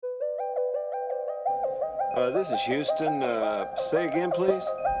This is Houston. Say again, please.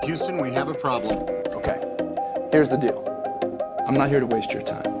 Houston, we have a problem. Okay, here's the deal. I'm not here to waste your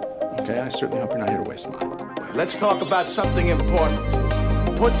time, okay? I certainly hope you're not here to waste mine. Let's talk about something important.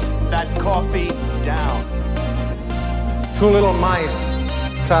 Put that coffee down. Two little mice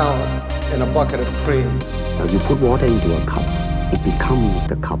found in a bucket of cream. Now you put water into a cup, it becomes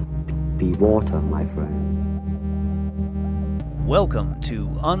the cup. Be water, my friend. Welcome to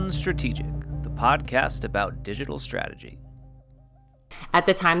Unstrategic, the podcast about digital strategy. At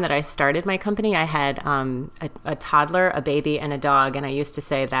the time that I started my company, I had a toddler, a baby, and a dog, and I used to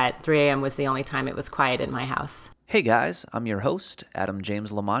say that 3 a.m. was the only time it was quiet in my house. Hey guys, I'm your host, Adam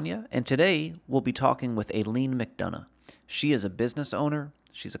James Lamagna, and today we'll be talking with Aileen McDonough. She is a business owner,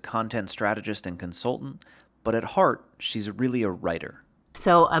 she's a content strategist and consultant, but at heart, she's really a writer.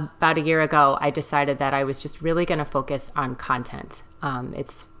 So about a year ago, I decided that I was just really going to focus on content.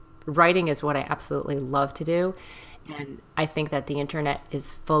 Writing is what I absolutely love to do. And I think that the internet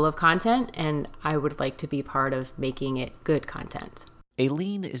is full of content, and I would like to be part of making it good content.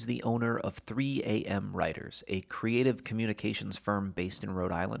 Aileen is the owner of 3 a.m. Writers, a creative communications firm based in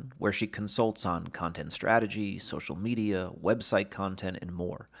Rhode Island, where she consults on content strategy, social media, website content, and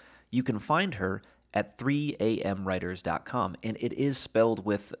more. You can find her at 3amwriters.com, and it is spelled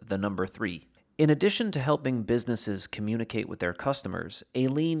with the number 3. In addition to helping businesses communicate with their customers,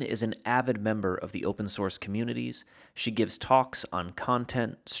 Aileen is an avid member of the open source communities. She gives talks on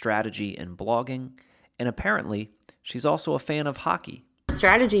content, strategy, and blogging, and apparently, she's also a fan of hockey.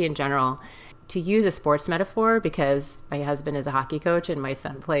 Strategy in general, to use a sports metaphor, because my husband is a hockey coach and my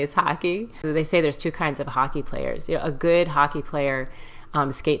son plays hockey, they say there's two kinds of hockey players. A good hockey player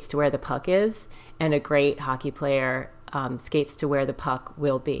skates to where the puck is, and a great hockey player skates to where the puck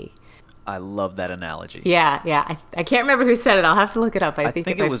will be. I love that analogy. Yeah. I can't remember who said it. I'll have to look it up. I think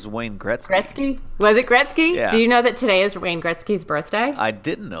it was Wayne Gretzky. Gretzky? Was it Gretzky? Yeah. Do you know that today is Wayne Gretzky's birthday? I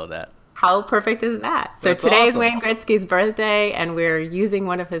didn't know that. How perfect is that? So That's today is awesome. Wayne Gretzky's birthday, and we're using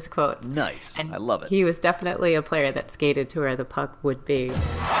one of his quotes. Nice. And I love it. He was definitely a player that skated to where the puck would be. To Robitaille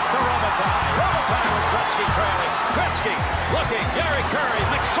with Gretzky trailing. Gretzky looking. Gary Curry.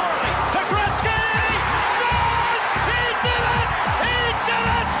 McSorley to Gretzky. Scores! He did it! He did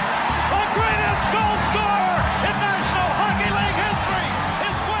it! The greatest goal scorer in National Hockey League history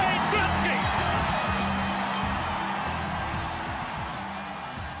is Wayne Gretzky.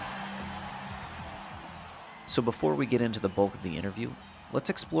 So before we get into the bulk of the interview, let's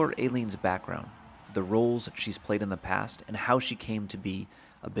explore Aileen's background, the roles she's played in the past, and how she came to be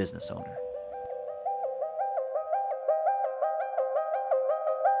a business owner.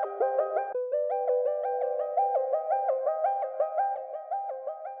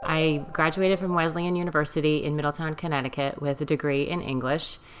 I graduated from Wesleyan University in Middletown, Connecticut with a degree in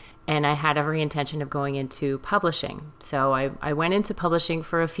English, and I had every intention of going into publishing. So I went into publishing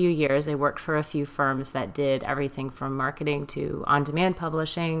for a few years. I worked for a few firms that did everything from marketing to on-demand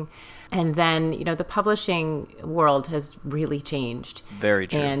publishing. And then, the publishing world has really changed. Very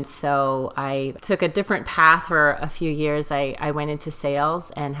true. And so I took a different path for a few years. I went into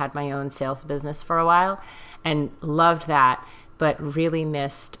sales and had my own sales business for a while and loved that, but really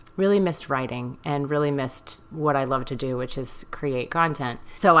missed writing and really missed what I love to do, which is create content.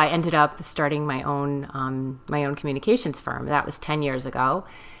 So I ended up starting my own communications firm. That was 10 years ago.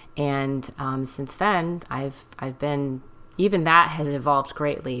 And since then, I've been, even that has evolved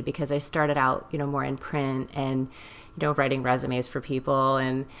greatly, because I started out, more in print and, writing resumes for people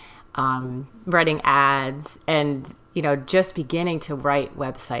and writing ads and, just beginning to write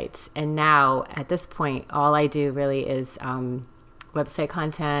websites. And now at this point, all I do really is website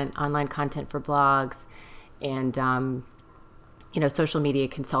content, online content for blogs, and, social media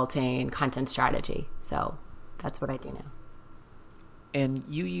consulting and content strategy. So that's what I do now. And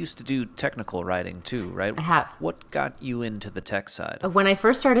you used to do technical writing too, right? I have. What got you into the tech side? When I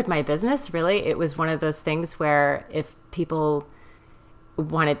first started my business, really, it was one of those things where if people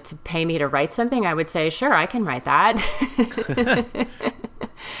wanted to pay me to write something, I would say, sure, I can write that.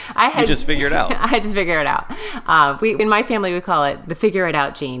 You just figure it out. I just figure it out. In my family, we call it the figure it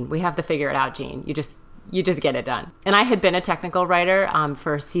out gene. We have the figure it out gene. You just get it done. And I had been a technical writer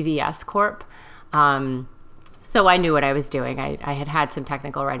for CVS Corp. So I knew what I was doing. I had some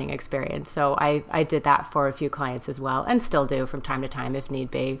technical writing experience. So I did that for a few clients as well, and still do from time to time if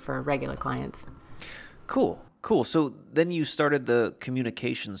need be for regular clients. Cool. So then you started the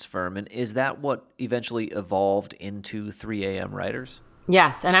communications firm, and is that what eventually evolved into 3 a.m. Writers?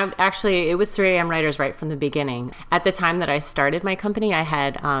 Yes, and it was 3 a.m. Writers right from the beginning. At the time that I started my company, I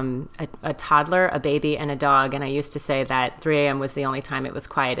had a toddler, a baby, and a dog, and I used to say that 3 a.m. was the only time it was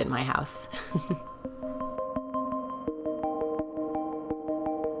quiet in my house.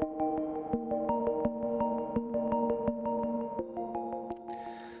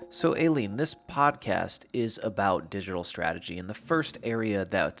 So, Aileen, this podcast is about digital strategy, and the first area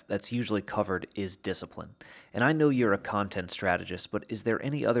that's usually covered is discipline. And I know you're a content strategist, but is there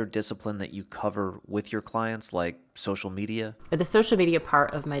any other discipline that you cover with your clients, like social media? The social media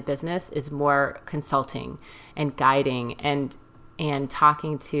part of my business is more consulting and guiding and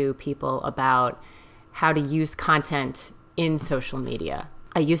talking to people about how to use content in social media.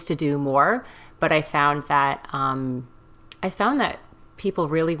 I used to do more, but I found that people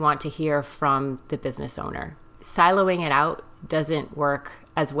really want to hear from the business owner. Siloing it out doesn't work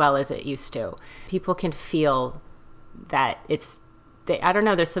as well as it used to. People can feel that I don't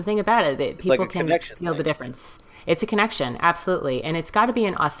know, there's something about it that people can feel the difference. It's a connection, absolutely. And it's got to be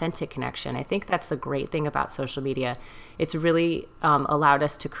an authentic connection. I think that's the great thing about social media. It's really allowed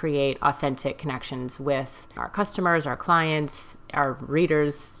us to create authentic connections with our customers, our clients, our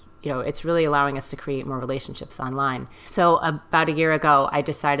readers. It's really allowing us to create more relationships online. So about a year ago, I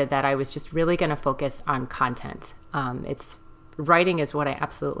decided that I was just really going to focus on content. Writing is what I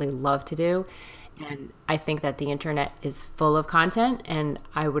absolutely love to do. And I think that the internet is full of content, and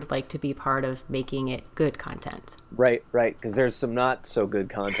I would like to be part of making it good content. Right. Because there's some not so good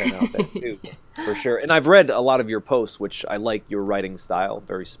content out there too, for sure. And I've read a lot of your posts, which I like your writing style,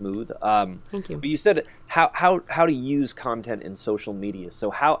 very smooth. Thank you. But you said how to use content in social media.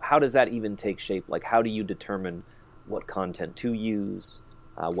 So how does that even take shape? Like, how do you determine what content to use,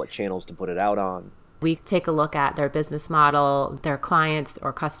 what channels to put it out on? We take a look at their business model, their clients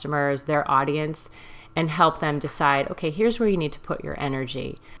or customers, their audience, and help them decide, okay, here's where you need to put your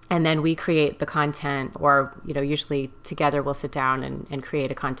energy. And then we create the content, or, usually together we'll sit down and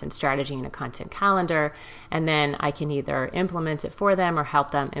create a content strategy and a content calendar. And then I can either implement it for them or help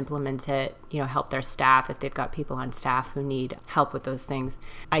them implement it, help their staff if they've got people on staff who need help with those things.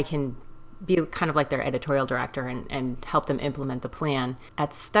 I can be kind of like their editorial director and help them implement the plan.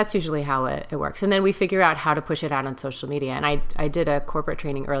 That's usually how it works. And then we figure out how to push it out on social media. And I did a corporate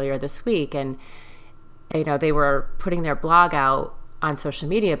training earlier this week, and they were putting their blog out on social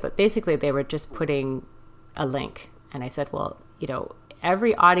media, but basically they were just putting a link. And I said, well,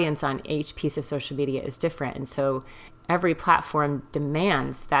 every audience on each piece of social media is different. And so every platform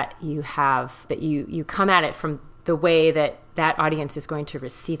demands that you come at it from the way that audience is going to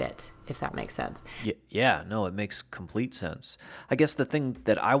receive it, if that makes sense. Yeah, no, it makes complete sense. I guess the thing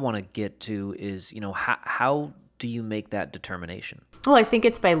that I want to get to is, how do you make that determination? Well, I think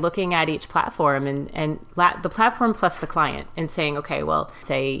it's by looking at each platform and the platform plus the client and saying, okay, well,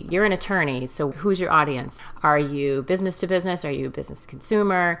 say you're an attorney, so who's your audience? Are you business to business? Are you business to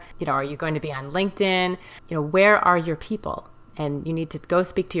consumer? Are you going to be on LinkedIn? Where are your people? And you need to go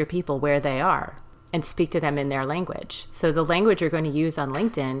speak to your people where they are and speak to them in their language. So the language you're going to use on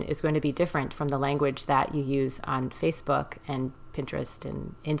LinkedIn is going to be different from the language that you use on Facebook and Pinterest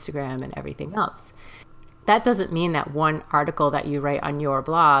and Instagram and everything else. That doesn't mean that one article that you write on your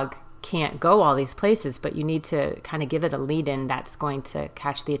blog can't go all these places, but you need to kind of give it a lead-in that's going to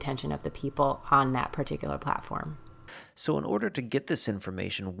catch the attention of the people on that particular platform. So in order to get this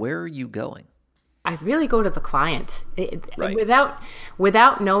information, where are you going? I really go to the client. Right.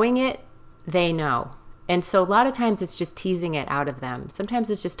 Without knowing it, they know. And so a lot of times it's just teasing it out of them.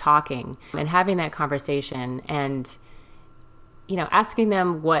 Sometimes it's just talking and having that conversation and, asking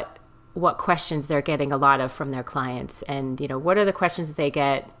them what questions they're getting a lot of from their clients. And, what are the questions that they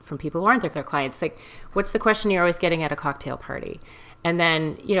get from people who aren't their clients? Like, what's the question you're always getting at a cocktail party? And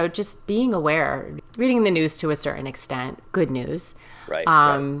then, just being aware, reading the news to a certain extent, good news. Right.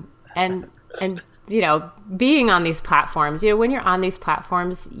 And being on these platforms, when you're on these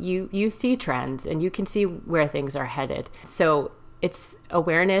platforms, you see trends and you can see where things are headed. So it's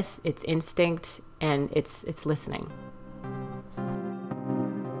awareness, it's instinct, and it's listening.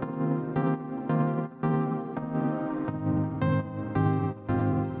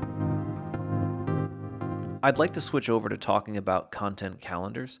 I'd like to switch over to talking about content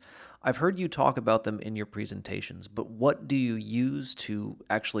calendars. I've heard you talk about them in your presentations, but what do you use to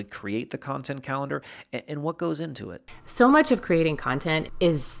actually create the content calendar, and what goes into it? So much of creating content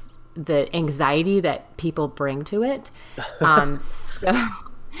is the anxiety that people bring to it.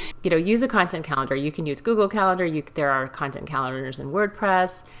 Use a content calendar. You can use Google Calendar. There are content calendars in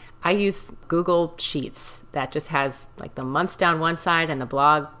WordPress. I use Google Sheets that just has like the months down one side and the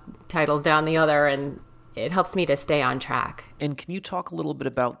blog titles down the other, and it helps me to stay on track. And can you talk a little bit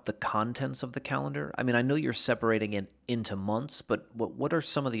about the contents of the calendar? I mean, I know you're separating it into months, but what are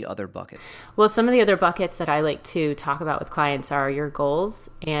some of the other buckets? Well, some of the other buckets that I like to talk about with clients are your goals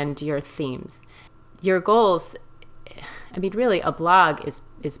and your themes. Your goals I mean, really, a blog is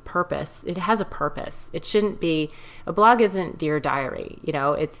purpose. It has a purpose. It shouldn't be, a blog isn't Dear Diary.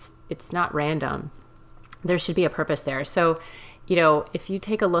 It's not random. There should be a purpose there. So, if you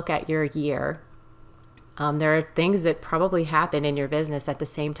take a look at your year, there are things that probably happen in your business at the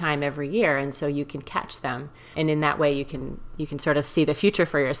same time every year, and so you can catch them. And in that way, you can sort of see the future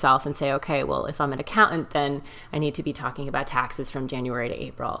for yourself and say, okay, well, if I'm an accountant, then I need to be talking about taxes from January to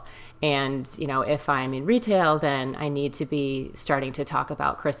April. And if I'm in retail, then I need to be starting to talk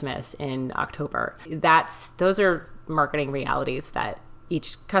about Christmas in October. Those are marketing realities that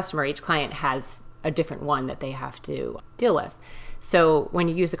each customer, each client has a different one that they have to deal with. So when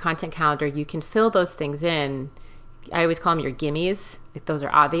you use a content calendar, you can fill those things in. I always call them your gimmies. Those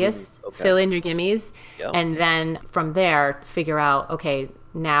are obvious. Okay. Fill in your gimmies. Yep. And then from there, figure out, okay,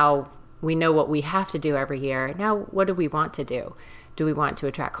 now we know what we have to do every year. Now, what do we want to do? Do we want to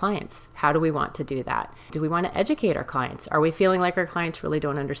attract clients? How do we want to do that? Do we want to educate our clients? Are we feeling like our clients really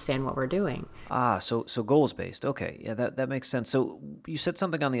don't understand what we're doing? So goals-based. Okay. Yeah, that makes sense. So you said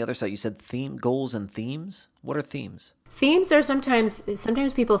something on the other side. You said goals and themes. What are themes? Themes are sometimes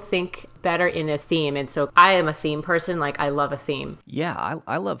people think better in a theme. And so I am a theme person. Like, I love a theme. Yeah,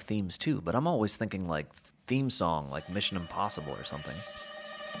 I love themes too, but I'm always thinking like theme song, like Mission Impossible or something.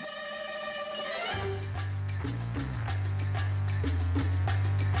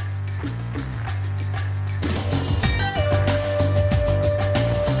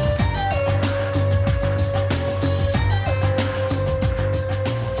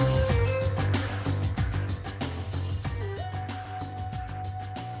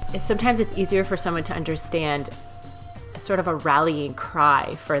 Sometimes it's easier for someone to understand sort of a rallying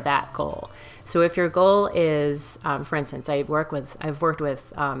cry for that goal. So if your goal is, for instance, I've worked with a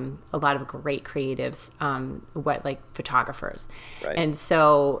lot of great creatives, like photographers. Right. And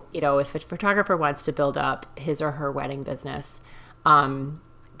so, if a photographer wants to build up his or her wedding business,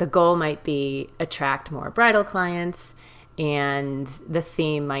 the goal might be attract more bridal clients, and the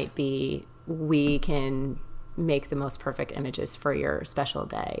theme might be, we can make the most perfect images for your special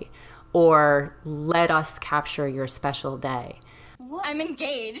day, or let us capture your special day. What? I'm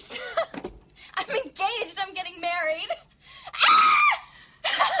engaged. I'm getting married.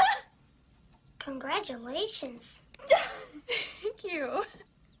 Congratulations. Thank you.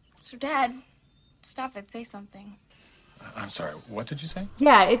 So, Dad, stop it. Say something. I'm sorry, what did you say?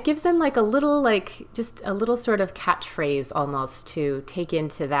 Yeah, it gives them like a little, just a little sort of catchphrase almost to take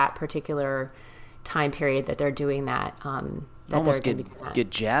into that particular time period that they're doing that. Almost get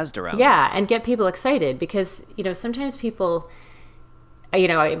jazzed around. Yeah, and get people excited, because sometimes people,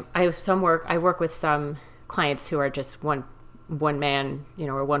 I work with some clients who are just one man,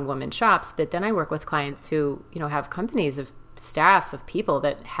 or one woman shops, but then I work with clients who have companies of staffs of people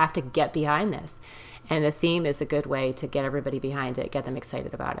that have to get behind this. And a theme is a good way to get everybody behind it, get them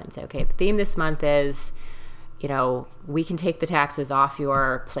excited about it, and say, okay, the theme this month is, we can take the taxes off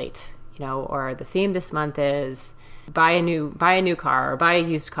your plate. Or the theme this month is buy a new car or buy a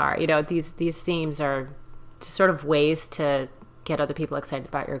used car. These themes are sort of ways to get other people excited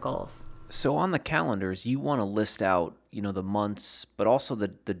about your goals. So on the calendars, you want to list out, the months, but also the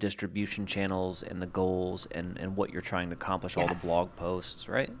distribution channels and the goals and what you're trying to accomplish, all the blog posts,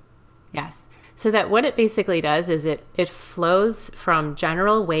 right? Yes. So that what it basically does is it flows from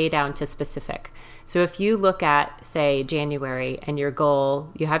general way down to specific. So if you look at, say, January and you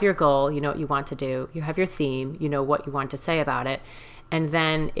have your goal, you know what you want to do, you have your theme, you know what you want to say about it, and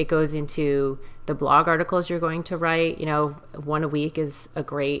then it goes into the blog articles you're going to write. One a week is a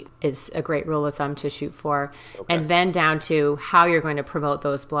great rule of thumb to shoot for. Okay. And then down to how you're going to promote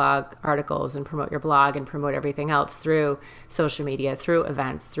those blog articles and promote your blog and promote everything else through social media, through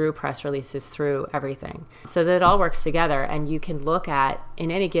events, through press releases, through everything. So that it all works together, and you can look at, in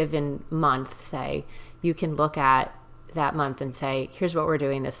any given month, say, you can look at that month and say, here's what we're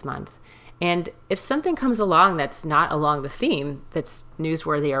doing this month. And if something comes along that's not along the theme, that's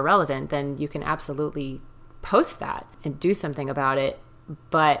newsworthy or relevant, then you can absolutely post that and do something about it.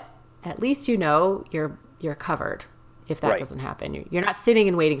 But at least you're covered if that doesn't happen. You're not sitting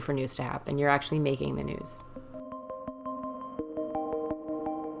and waiting for news to happen. You're actually making the news.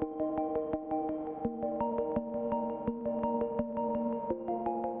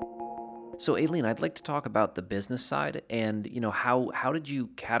 So Aileen, I'd like to talk about the business side and, how did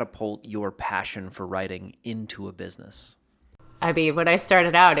you catapult your passion for writing into a business? I mean, when I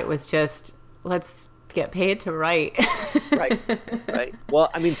started out, it was just, let's get paid to write. Right.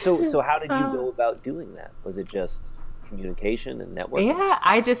 Well, I mean, so how did you go about doing that? Was it just communication and networking? Yeah,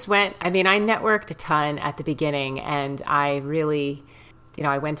 I networked a ton at the beginning, and I really,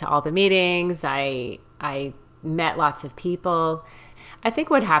 I went to all the meetings. I met lots of people. I think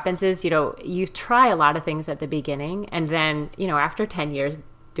what happens is, you try a lot of things at the beginning, and then, after 10 years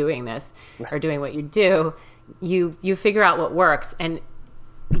doing this or doing what you do, you figure out what works. And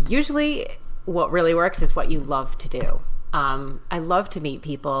usually what really works is what you love to do. I love to meet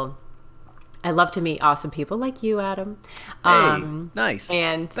people. I love to meet awesome people like you, Adam. Hey, nice.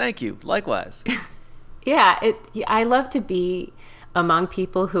 And thank you. Likewise. Yeah, I love to be among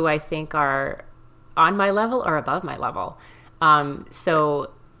people who I think are on my level or above my level.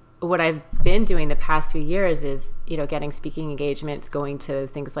 So what I've been doing the past few years is, getting speaking engagements, going to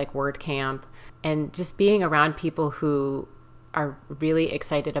things like WordCamp, and just being around people who are really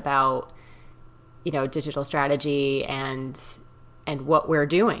excited about, digital strategy and what we're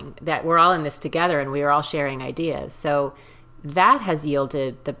doing, that we're all in this together and we are all sharing ideas. So that has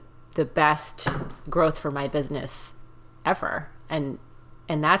yielded the best growth for my business ever. And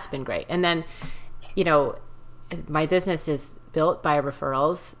that's been great. And then, my business is built by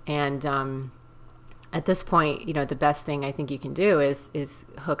referrals. And at this point, the best thing I think you can do is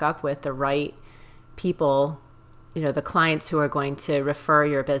hook up with the right people, the clients who are going to refer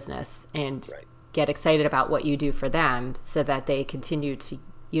your business and get excited about what you do for them, so that they continue to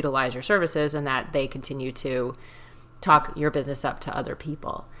utilize your services and that they continue to talk your business up to other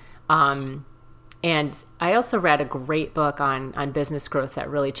people. And I also read a great book on business growth that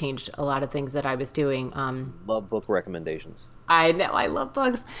really changed a lot of things that I was doing. Love book recommendations. I know, I love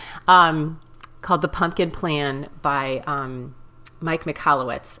books. Called The Pumpkin Plan by Mike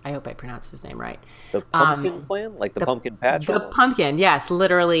Michalowicz. I hope I pronounced his name right. The pumpkin plan? Like the pumpkin patch? The pumpkin, yes.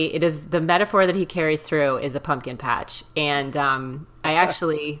 Literally, it is the metaphor that he carries through is a pumpkin patch. And I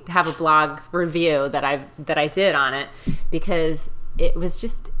actually have a blog review that I did on it, because it was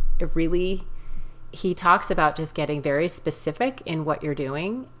just really... He talks about just getting very specific in what you're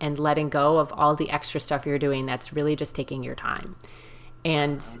doing and letting go of all the extra stuff you're doing that's really just taking your time.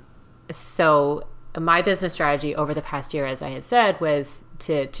 And so my business strategy over the past year, as I had said, was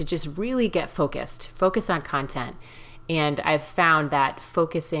to just really get focus on content. And I've found that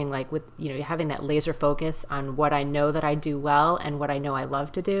focusing, like with, having that laser focus on what I know that I do well and what I know I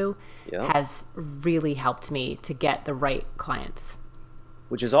love to do has really helped me to get the right clients.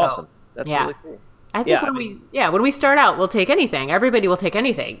 Which is awesome. That's really cool. I think when we start out, we'll take anything. Everybody will take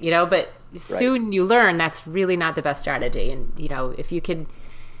anything, but soon you learn that's really not the best strategy. And, if you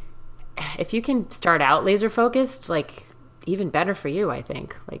can start out laser focused, like, even better for you, I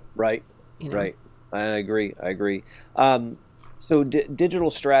think. Like, right. Right. I agree. So digital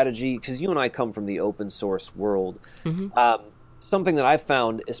strategy, because you and I come from the open source world, something that I've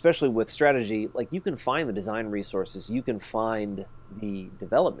found, especially with strategy, like, you can find the design resources, you can find the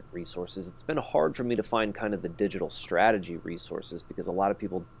development resources. It's been hard for me to find kind of the digital strategy resources, because a lot of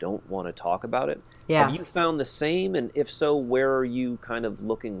people don't want to talk about it. Yeah. Have you found the same? And if so, where are you kind of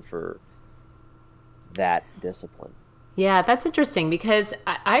looking for that discipline? Yeah, that's interesting, because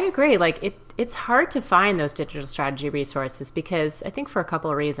I agree. Like, it's hard to find those digital strategy resources, because I think for a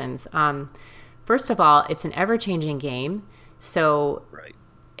couple of reasons. First of all, it's an ever-changing game. So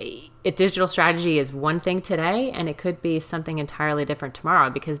a digital strategy is one thing today, and it could be something entirely different tomorrow,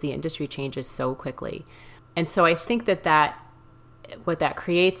 because the industry changes so quickly. And so I think that what that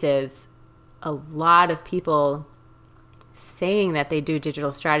creates is a lot of people saying that they do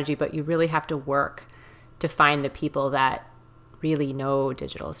digital strategy, but you really have to work to find the people that really know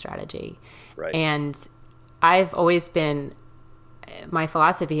digital strategy. Right. And my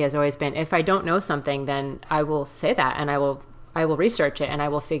philosophy has always been, if I don't know something, then I will say that, and I will research it, and I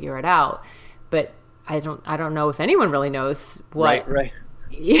will figure it out. But I don't know if anyone really knows what. Right.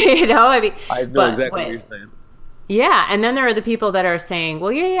 I mean, I know exactly what you're saying. Yeah, and then there are the people that are saying,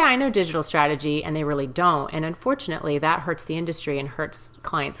 well, yeah, I know digital strategy, and they really don't. And unfortunately, that hurts the industry and hurts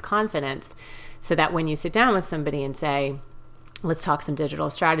clients' confidence, so that when you sit down with somebody and say, let's talk some digital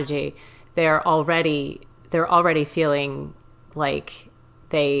strategy, they're already feeling like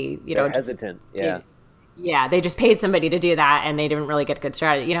they're hesitant. They just paid somebody to do that, and they didn't really get good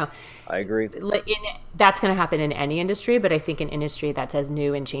strategy. I agree. That's going to happen in any industry, but I think an industry that's as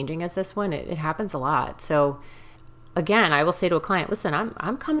new and changing as this one, it happens a lot. So again, I will say to a client, listen,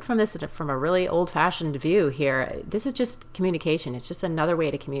 I'm coming from this from a really old-fashioned view here. This is just communication. It's just another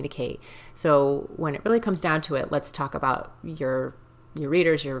way to communicate. So when it really comes down to it, let's talk about your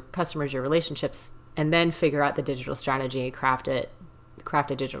readers, your customers, your relationships, and then figure out the digital strategy, craft a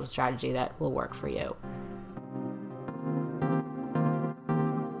digital strategy that will work for you.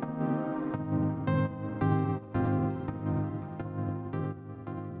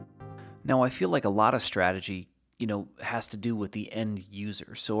 Now, I feel like a lot of strategy, has to do with the end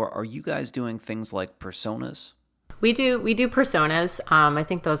user. So are you guys doing things like personas? We do personas. I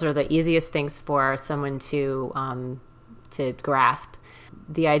think those are the easiest things for someone to grasp.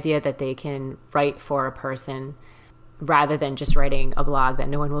 The idea that they can write for a person rather than just writing a blog that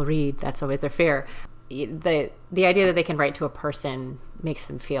no one will read. That's always their fear. The idea that they can write to a person makes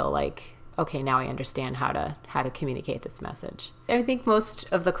them feel like, okay, now I understand how to communicate this message. I think most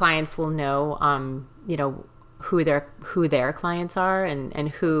of the clients will know, who their clients are and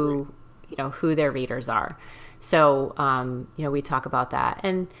who their readers are. So, we talk about that.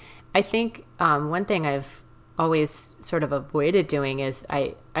 And I think one thing I've always sort of avoided doing is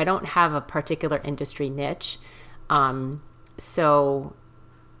I don't have a particular industry niche. So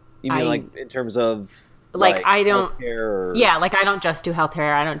you mean like in terms of I don't, healthcare or... I don't just do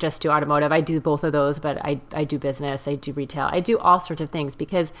healthcare. I don't just do automotive. I do both of those, but I do business, I do retail, I do all sorts of things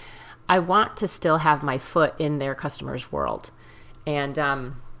because I want to still have my foot in their customer's world. And,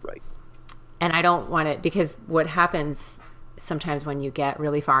 right. And I don't want it, because what happens sometimes when you get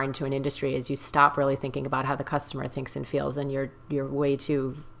really far into an industry is you stop really thinking about how the customer thinks and feels, and you're way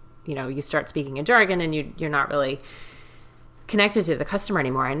too, you start speaking in jargon and you're not really connected to the customer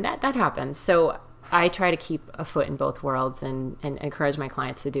anymore. And that happens. So I try to keep a foot in both worlds and encourage my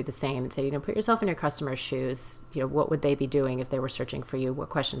clients to do the same and say, put yourself in your customer's shoes. What would they be doing if they were searching for you? What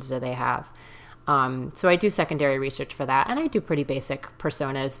questions do they have? So I do secondary research for that. And I do pretty basic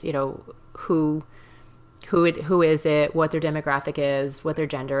personas, who is it, what their demographic is, what their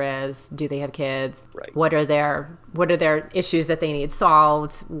gender is, do they have kids, right. what are their issues that they need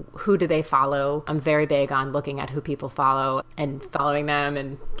solved, who do they follow. I'm very big on looking at who people follow and following them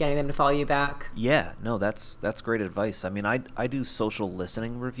and getting them to follow you back. Yeah, no, that's great advice. I mean, I do social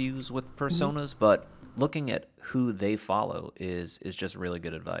listening reviews with personas, but looking at who they follow is just really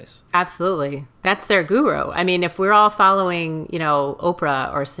good advice. Absolutely. That's their guru. I mean, if we're all following,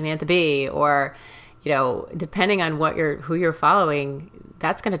 Oprah or Samantha Bee or depending on who you're following,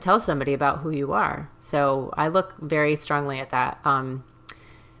 that's going to tell somebody about who you are. So I look very strongly at that.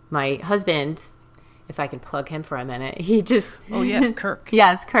 My husband, if I can plug him for a minute, he just... Oh, yeah, Kirk.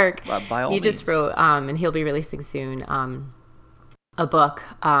 Yes, Kirk. By all means. He just wrote, and he'll be releasing soon, a book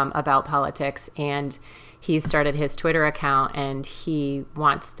about politics. And he started his Twitter account, and he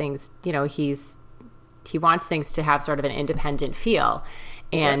wants things, he wants things to have sort of an independent feel.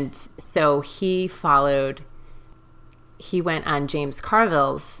 And so he went on James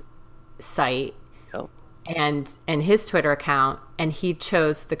Carville's site and his Twitter account, and he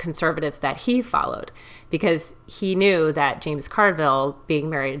chose the conservatives that he followed because he knew that James Carville, being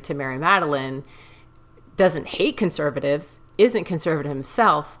married to Mary Madeline, doesn't hate conservatives, isn't conservative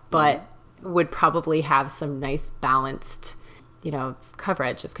himself, but would probably have some nice balanced,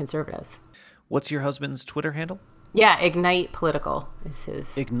 coverage of conservatives. What's your husband's Twitter handle? Yeah, Ignite Political is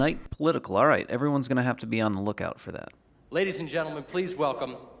his. Ignite Political. All right. Everyone's going to have to be on the lookout for that. Ladies and gentlemen, please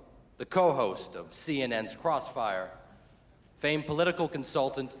welcome the co-host of CNN's Crossfire, famed political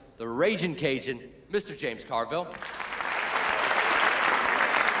consultant, the Ragin' Cajun, Mr. James Carville.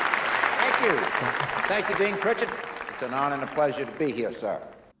 Thank you. Thank you, Dean Pritchett. It's an honor and a pleasure to be here, sir.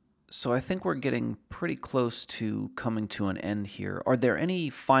 So I think we're getting pretty close to coming to an end here. Are there any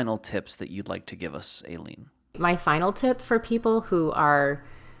final tips that you'd like to give us, Aileen? My final tip for people who are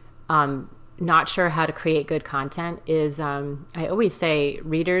not sure how to create good content is I always say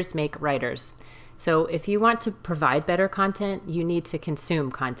readers make writers. So if you want to provide better content, you need to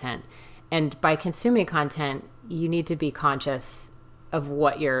consume content. And by consuming content, you need to be conscious of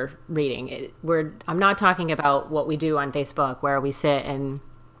what you're reading. I'm not talking about what we do on Facebook where we sit and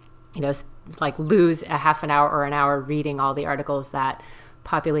lose a half an hour or an hour reading all the articles that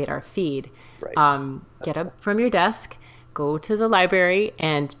populate our feed. Right. Get up from your desk, go to the library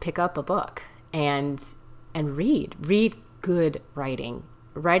and pick up a book and read good writing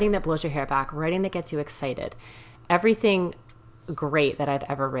that blows your hair back, writing that gets you excited. Everything great that I've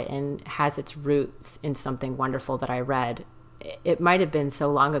ever written has its roots in something wonderful that I read. It might have been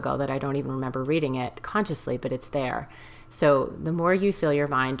so long ago that I don't even remember reading it consciously, but it's there. So the more you fill your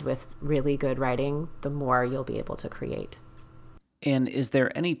mind with really good writing, the more you'll be able to create. And is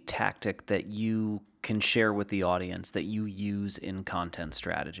there any tactic that you can share with the audience that you use in content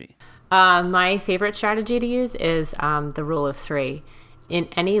strategy? My favorite strategy to use is the rule of 3. In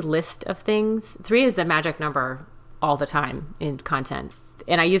any list of things, 3 is the magic number all the time in content.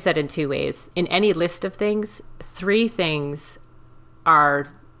 And I use that in 2 ways. In any list of things, 3 things are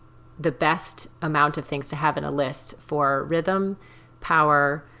the best amount of things to have in a list for rhythm,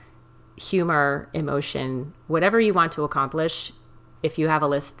 power, humor, emotion, whatever you want to accomplish. If you have a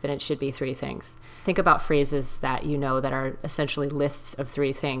list, then it should be 3 things. Think about phrases that you know that are essentially lists of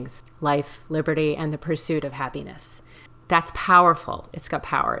 3 things: life, liberty, and the pursuit of happiness. That's powerful. It's got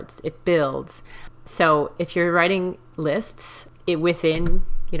power. It builds. So if you're writing lists within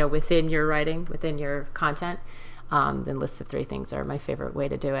your writing, within your content, then lists of 3 things are my favorite way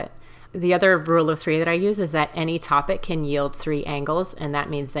to do it. The other rule of 3 that I use is that any topic can yield 3 angles, and that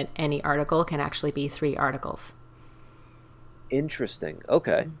means that any article can actually be 3 articles. Interesting.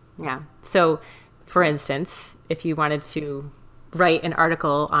 Okay. Yeah. So, for instance, if you wanted to write an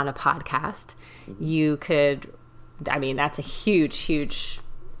article on a podcast, you could, that's a huge,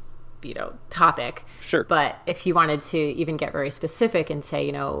 topic. Sure. But if you wanted to even get very specific and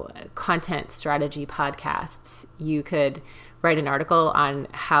say, content strategy podcasts, you could write an article on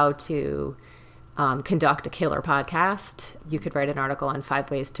how to conduct a killer podcast. You could write an article on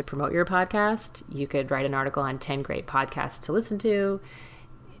 5 ways to promote your podcast. You could write an article on 10 great podcasts to listen to.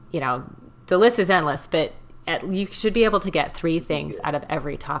 The list is endless, but you should be able to get 3 things out of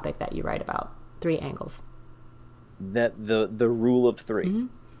every topic that you write about. 3 angles. That the rule of 3. Mm-hmm.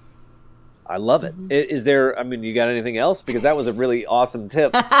 I love it. Mm-hmm. Is there, you got anything else? Because that was a really awesome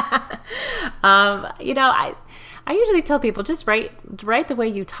tip. I usually tell people just write the way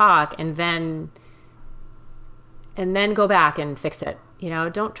you talk and then go back and fix it.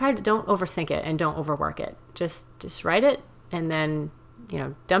 Don't overthink it and don't overwork it. Just write it and then,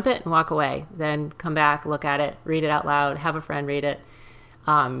 dump it and walk away. Then come back, look at it, read it out loud, have a friend read it.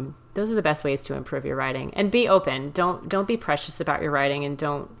 Those are the best ways to improve your writing. And be open. Don't be precious about your writing, and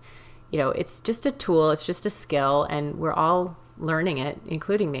don't, it's just a tool, it's just a skill, and we're all learning it,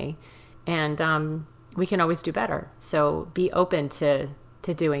 including me. And we can always do better. So be open to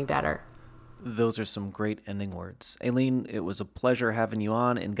doing better. Those are some great ending words. Aileen, it was a pleasure having you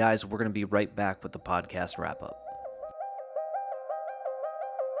on. And guys, we're going to be right back with the podcast wrap-up.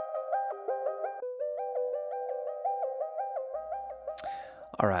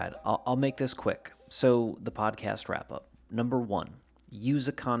 All right, I'll make this quick. So the podcast wrap-up. Number 1, use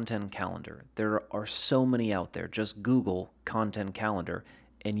a content calendar. There are so many out there. Just Google content calendar,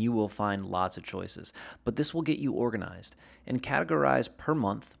 and you will find lots of choices. But this will get you organized. And categorize per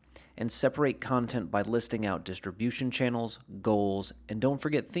month and separate content by listing out distribution channels, goals, and don't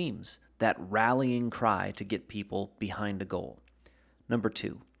forget themes, that rallying cry to get people behind a goal. Number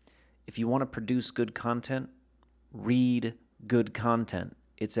 2, if you want to produce good content, read good content.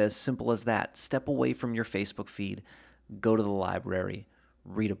 It's as simple as that. Step away from your Facebook feed, go to the library,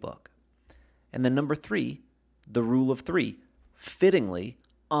 read a book. And then number 3, the rule of 3, fittingly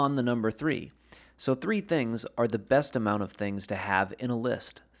on the number 3. So 3 things are the best amount of things to have in a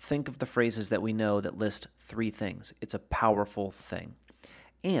list. Think of the phrases that we know that list 3 things. It's a powerful thing.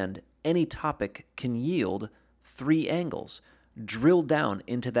 And any topic can yield 3 angles. Drill down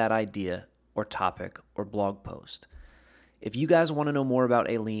into that idea or topic or blog post. If you guys want to know more about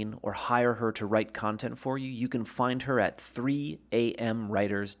Aileen or hire her to write content for you, you can find her at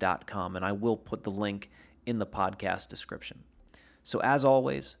 3amwriters.com, and I will put the link in the podcast description. So as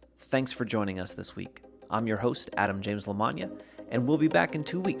always, thanks for joining us this week. I'm your host, Adam James Lamagna, and we'll be back in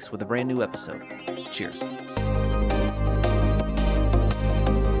 2 weeks with a brand new episode. Cheers.